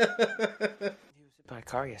 By a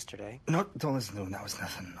car yesterday. No, don't listen to him. That was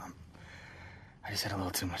nothing. I just had a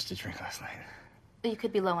little too much to drink last night. You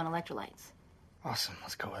could be low on electrolytes. Awesome.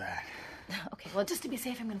 Let's go with that. Okay, well, just to be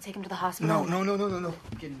safe, I'm going to take him to the hospital. No. I'm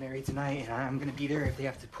getting married tonight, and I'm going to be there if they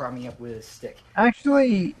have to prop me up with a stick.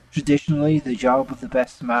 Actually, traditionally, the job of the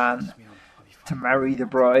best man to marry the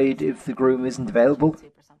bride if the groom isn't available.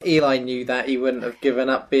 Eli knew that. He wouldn't have given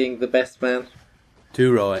up being the best man.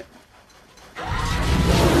 Too right.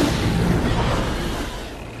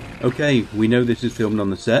 Okay, we know this is filmed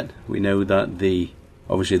on the set. We know that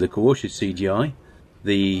obviously the course is CGI.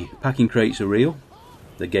 The packing crates are real.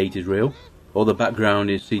 The gate is real. All the background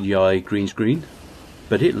is CGI green screen.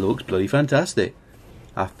 But it looks bloody fantastic.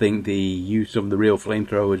 I think the use of the real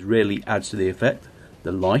flamethrowers really adds to the effect.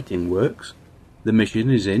 The lighting works. The mission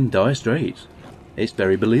is in dire straits. It's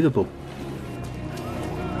very believable.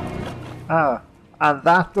 And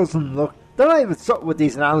that doesn't look... They're not even subtle with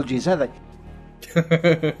these analogies, are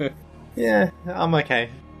they? Yeah, I'm okay.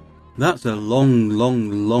 That's a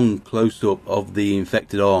long close-up of the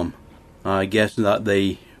infected arm. I guess that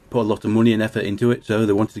they put a lot of money and effort into it, so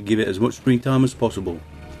they wanted to give it as much screen time as possible.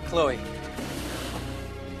 Chloe,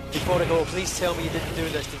 before I go, please tell me you didn't do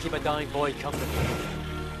this to keep a dying boy comfortable.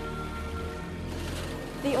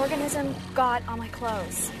 The organism got on my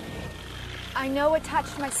clothes. I know it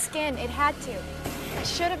touched my skin. It had to. I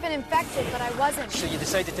should have been infected, but I wasn't. So you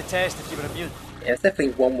decided to test if you were immune? Yeah, it's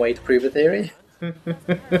definitely one way to prove a theory.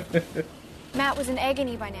 Matt was in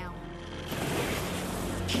agony by now.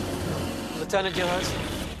 Lieutenant Johans?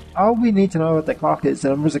 All we need to know what the clock is, the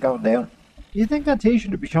numbers are going down. You think that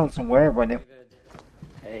t-shirt would be shown somewhere by now?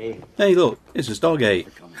 Hey, look, it's a Stargate.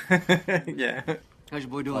 Yeah. How's your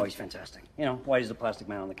boy doing? Oh, he's fantastic. You know, white as the plastic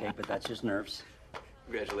man on the cake, but that's just nerves.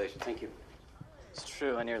 Congratulations. Thank you. It's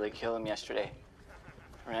true, I nearly killed him yesterday.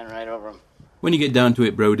 Ran right over him. When you get down to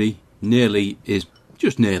it, Brody, nearly is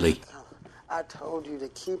just nearly. I told you to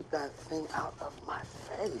keep that thing out of my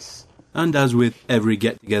face. And as with every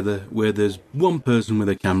get-together where there's one person with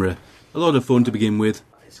a camera, a lot of fun to begin with,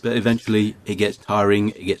 but eventually it gets tiring,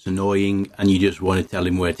 it gets annoying, and you just want to tell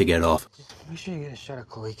him where to get off. Make sure you get a shot of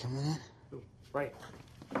Chloe coming in. Right.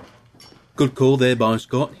 Good call there by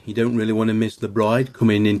Scott. You don't really want to miss the bride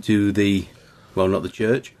coming into the, well, not the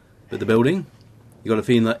church, but the building. You got a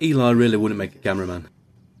feeling that Eli really wouldn't make a cameraman.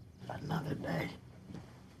 Another day.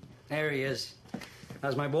 There he is.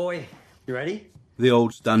 How's my boy? You ready? The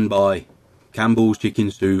old standby. Campbell's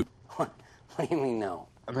chicken soup. What do you mean no?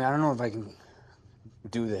 I mean, I don't know if I can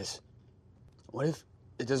do this. What if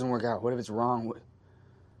it doesn't work out? What if it's wrong?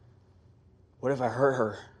 What if I hurt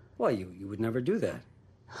her? Why, you would never do that.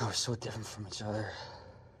 We're so different from each other.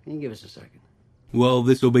 Can you give us a second? Well,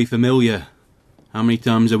 this will be familiar. How many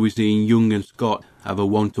times have we seen Young and Scott have a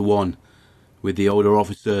one-to-one with the older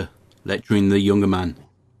officer lecturing the younger man?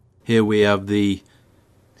 Here we have the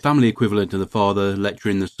family equivalent of the father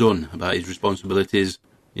lecturing the son about his responsibilities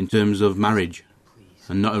in terms of marriage.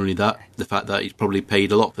 And not only that, the fact that he's probably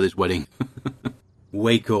paid a lot for this wedding.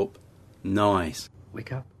 Wake up. Nice.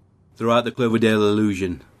 Wake up? Throughout the Cloverdale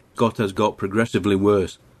illusion, Scott has got progressively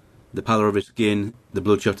worse. The pallor of his skin, the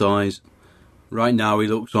bloodshot eyes. Right now he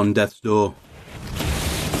looks on death's door.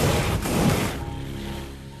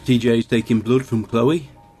 TJ's taking blood from Chloe,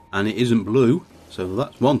 and it isn't blue, so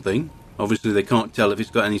that's one thing. Obviously they can't tell if it's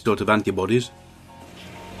got any sort of antibodies.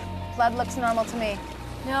 Blood looks normal to me.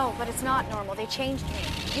 No, but it's not normal. They changed me.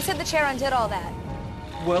 You said the chair undid all that.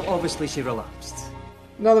 Well, obviously she relapsed.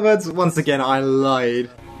 In other words, once again, I lied.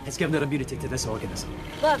 It's given her immunity to this organism.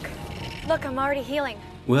 Look, I'm already healing.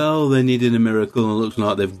 Well, they needed a miracle and it looks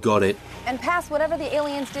like they've got it. And pass whatever the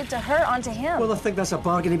aliens did to her onto him. Well, I think that's a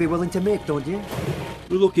bargain he'd be willing to make, don't you?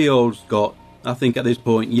 Lucky old Scott. I think at this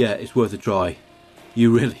point, yeah, it's worth a try.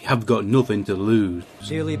 You really have got nothing to lose.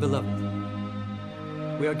 Dearly beloved,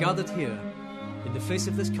 we are gathered here in the face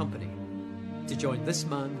of this company to join this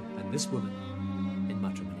man and this woman in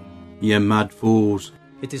matrimony. You mad fools.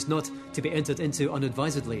 It is not to be entered into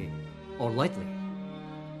unadvisedly or lightly,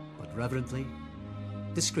 but reverently,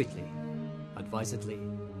 discreetly, advisedly,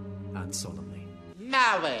 and solemnly.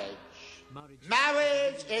 Marriage.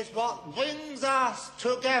 Marriage is what brings us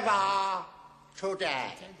together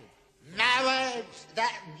today. Marriage,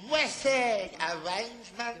 that blessed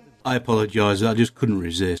arrangement. I apologise, I just couldn't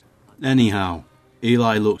resist. Anyhow,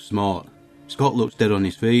 Eli looks smart. Scott looks dead on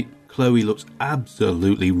his feet. Chloe looks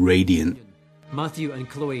absolutely radiant. Matthew and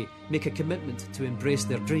Chloe make a commitment to embrace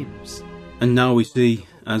their dreams. And now we see,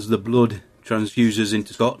 as the blood transfuses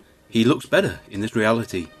into Scott, he looks better in this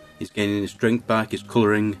reality. He's gaining his strength back, his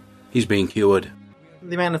colouring, he's being cured.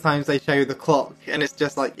 The amount of times they show the clock, and it's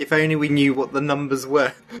just like, if only we knew what the numbers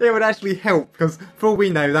were, it would actually help, because for all we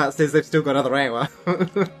know, that says they've still got another hour.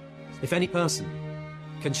 If any person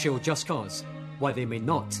can show just cause why they may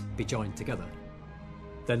not be joined together,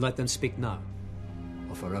 then let them speak now,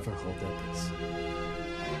 or forever hold their peace.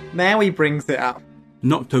 Now he brings it up.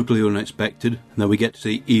 Not totally unexpected, though we get to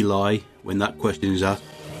see Eli when that question is asked.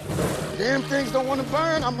 Damn things don't want to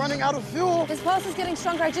burn. I'm running out of fuel. His pulse is getting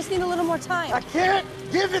stronger. I just need a little more time. I can't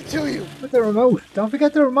give it to you. With the remote. Don't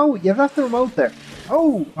forget the remote. You've left the remote there.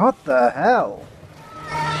 Oh, what the hell?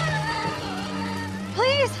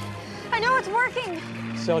 Please! I know it's working.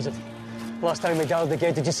 Sergeant, last time we dialed the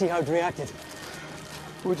gate, did you see how it reacted?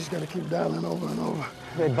 We're just going to keep dialing over and over.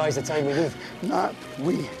 We advise the time we leave. Not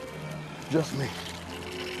we. Just me.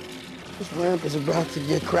 This ramp is about to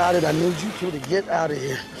get crowded. I need you two to get out of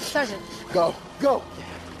here. Sergeant. Go.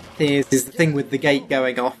 Here's the thing with the gate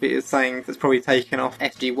going off. It is saying that's probably taken off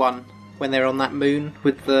SG-1 when they're on that moon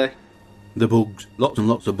with the bugs. Lots and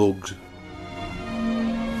lots of bugs.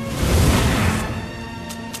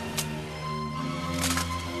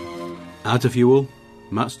 Out of fuel.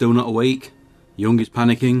 Matt's still not awake. Young is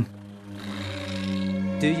panicking.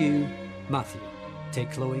 Do you, Matthew,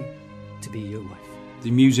 take Chloe to be your wife?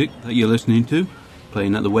 The music that you're listening to,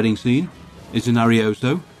 playing at the wedding scene, is an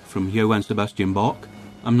arioso from Johann Sebastian Bach.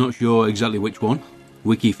 I'm not sure exactly which one.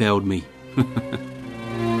 Wiki failed me.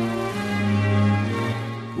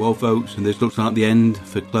 Well, folks, and this looks like the end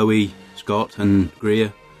for Chloe, Scott and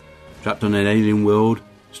Greer, trapped on an alien world,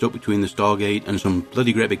 stuck between the Stargate and some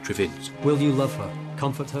bloody great big triffids. Will you love her,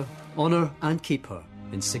 comfort her, honour and keep her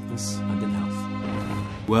in sickness and in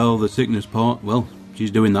health? Well, the sickness part, well, she's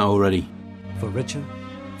doing that already. For richer,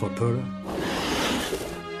 for poorer,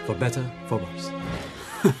 for better, for worse.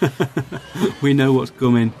 We know what's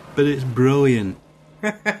coming, but it's brilliant.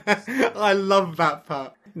 I love that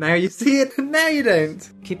part. Now you see it, and now you don't.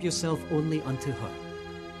 Keep yourself only unto her,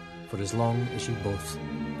 for as long as you both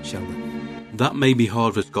shall live. That may be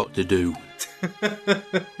hard for Scott to do.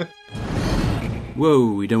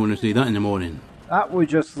 Whoa, we don't want to see that in the morning. That was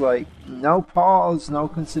just like, no pause, no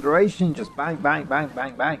consideration, just bang, bang, bang,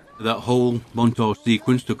 bang, bang. That whole montage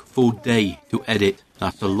sequence took a full day to edit.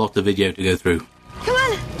 That's a lot of video to go through. Come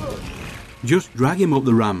on! Just drag him up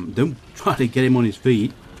the ramp. Don't try to get him on his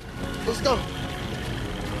feet. Let's go.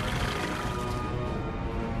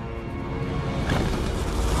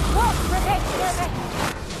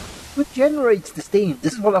 What generates the steam?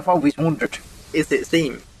 This is what I've always wondered. Is it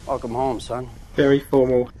steam? Welcome home, son. Very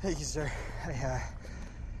formal. Thank you, sir.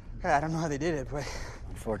 I don't know how they did it, but...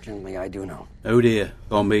 Unfortunately, I do know. Oh dear,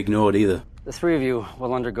 can't be ignored either. The three of you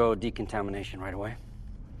will undergo decontamination right away.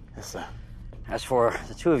 Yes, sir. As for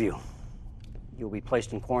the two of you, you'll be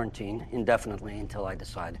placed in quarantine indefinitely until I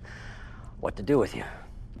decide what to do with you.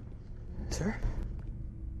 Sir?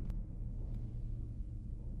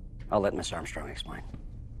 I'll let Miss Armstrong explain.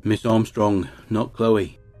 Miss Armstrong, not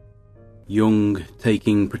Chloe. Young,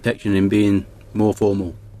 taking protection in being more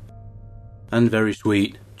formal. And very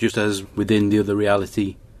sweet, just as within the other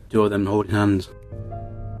reality, two of them holding hands.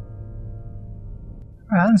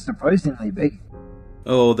 Her hands surprisingly big.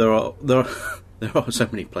 Oh, there are so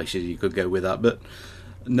many places you could go with that, but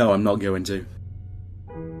no, I'm not going to.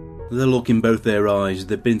 The look in both their eyes,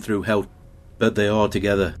 they've been through hell, but they are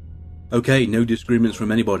together. Okay, no disagreements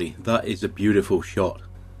from anybody. That is a beautiful shot.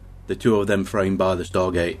 The two of them framed by the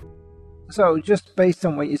Stargate. So, just based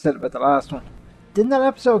on what you said about the last one, didn't that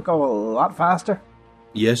episode go a lot faster?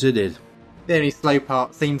 Yes, it did. The only slow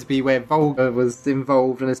part seemed to be where Volga was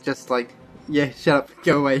involved, and it's just like, yeah, shut up,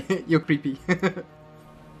 go away, you're creepy.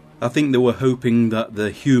 I think they were hoping that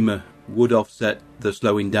the humour would offset the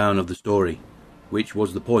slowing down of the story, which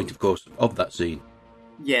was the point, of course, of that scene.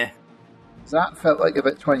 Yeah. That felt like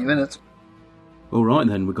about 20 minutes. Alright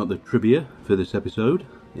then, we got the trivia for this episode.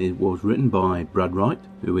 It was written by Brad Wright,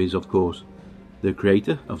 who is, of course, the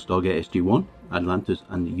creator of Stargate SG-1, Atlantis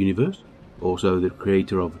and the Universe, also the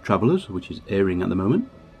creator of Travellers, which is airing at the moment.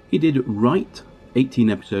 He did write 18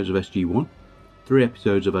 episodes of SG-1, 3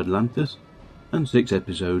 episodes of Atlantis, and 6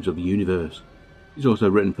 episodes of Universe. He's also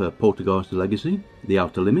written for Poltergeist: The Legacy, The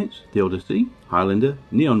Outer Limits, The Odyssey, Highlander,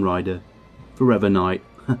 Neon Rider, Forever Night,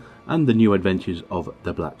 and The New Adventures of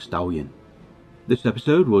the Black Stallion. This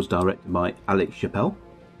episode was directed by Alex Chappell,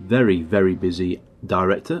 very, very busy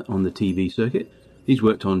director on the TV circuit. He's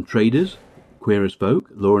worked on Traders, Queer as Folk,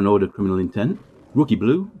 Law and Order: Criminal Intent, Rookie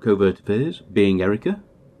Blue, Covert Affairs, Being Erica,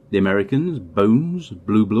 The Americans, Bones,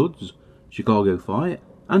 Blue Bloods, Chicago Fire,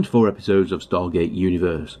 and 4 episodes of Stargate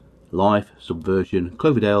Universe, Life, Subversion,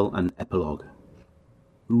 Cloverdale, and Epilogue.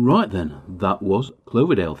 Right then, that was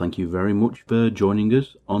Cloverdale. Thank you very much for joining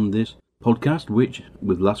us on this podcast, which,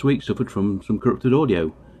 with last week, suffered from some corrupted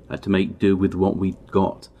audio. Had to make do with what we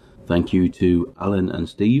got. Thank you to Alan and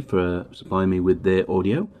Steve for supplying me with their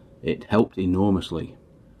audio. It helped enormously.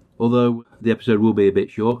 Although the episode will be a bit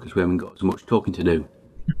short because we haven't got so much talking to do.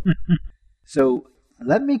 So,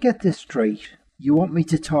 let me get this straight. You want me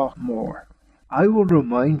to talk more. I will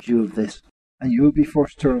remind you of this, and you will be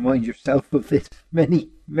forced to remind yourself of this many,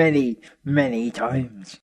 many, many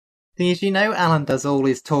times. Thing is, you know, Alan does all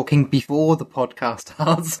his talking before the podcast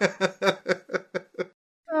starts.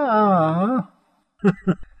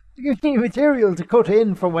 It gives me material to cut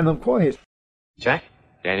in for when I'm quiet. Jack?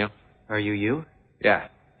 Daniel? Are you? Yeah,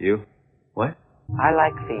 you. What? I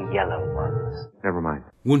like the yellow ones. Never mind.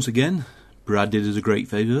 Once again, Brad did us a great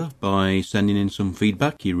favour by sending in some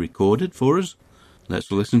feedback he recorded for us.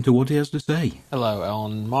 Let's listen to what he has to say. Hello,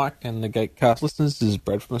 Alan, Mike, and the Gatecast listeners. This is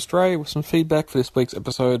Brad from Australia with some feedback for this week's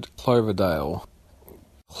episode, Cloverdale.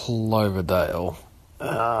 Cloverdale.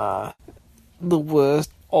 The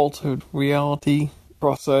worst altered reality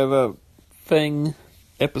crossover thing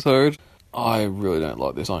episode. I really don't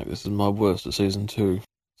like this. I think this is my worst of season 2.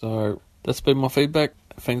 So, that's been my feedback.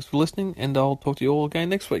 Thanks for listening, and I'll talk to you all again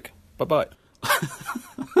next week. Bye-bye.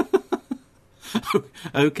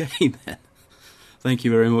 Okay, then. Thank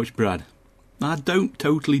you very much, Brad. I don't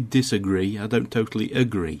totally disagree. I don't totally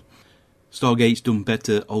agree. Stargate's done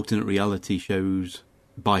better alternate reality shows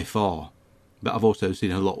by far, but I've also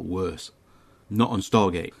seen a lot worse. Not on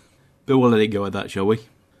Stargate. But we'll let it go at that, shall we?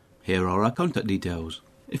 Here are our contact details.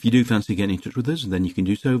 If you do fancy getting in touch with us, then you can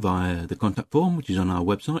do so via the contact form, which is on our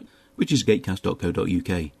website, which is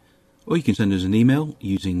gatecast.co.uk. Or you can send us an email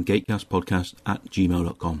using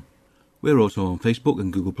gatecastpodcast@gmail.com. We're also on Facebook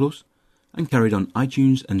and Google+, and carried on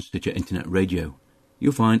iTunes and Stitcher Internet Radio.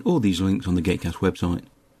 You'll find all these links on the Gatecast website.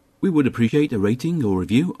 We would appreciate a rating or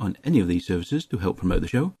review on any of these services to help promote the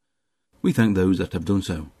show. We thank those that have done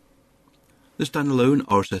so. The standalone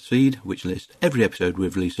RSS feed, which lists every episode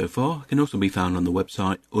we've released so far, can also be found on the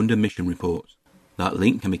website under Mission Reports. That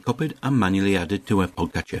link can be copied and manually added to a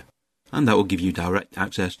podcatcher, and that will give you direct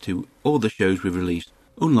access to all the shows we've released,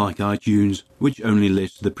 unlike iTunes, which only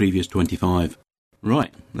lists the previous 25.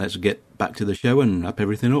 Right, let's get back to the show and wrap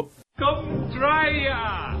everything up. Come try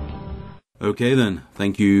ya! Okay then,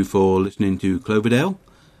 thank you for listening to Cloverdale.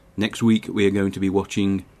 Next week we are going to be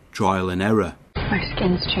watching Trial and Error. My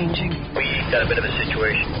skin's changing. We got a bit of a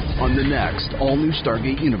situation. On the next all-new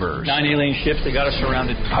Stargate Universe. 9 alien ships, they got us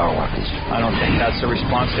surrounded. Power weapons. I don't think that's the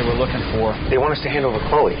response they were looking for. They want us to hand over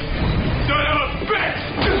Chloe. Son of a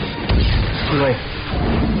bitch!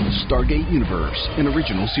 Stargate Universe, an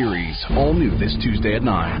original series. All new this Tuesday at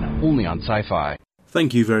 9, only on Sci-Fi.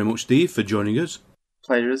 Thank you very much, Steve, for joining us.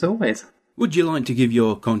 Pleasure as always. Would you like to give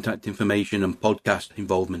your contact information and podcast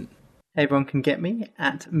involvement? Everyone can get me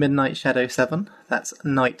at Midnight Shadow 7. That's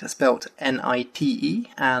night spelt Nite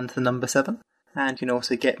and the number 7. And you can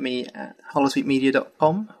also get me at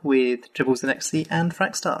holosweetmedia.com with Dribbles and Ecstasy and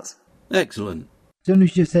Frackstars. Excellent. As soon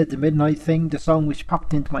as you said the midnight thing, the song which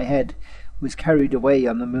popped into my head was Carried Away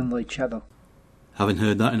on the Moonlight Shadow. Haven't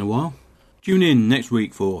heard that in a while. Tune in next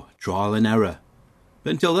week for Trial and Error. But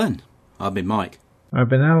until then, I've been Mike. I've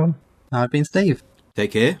been Alan. I've been Steve.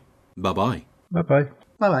 Take care. Bye-bye. Bye-bye.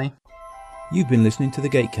 Bye-bye. You've been listening to The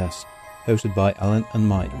Gatecast, hosted by Alan and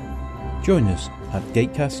Mike. Join us at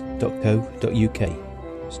gatecast.co.uk.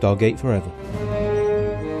 Stargate forever.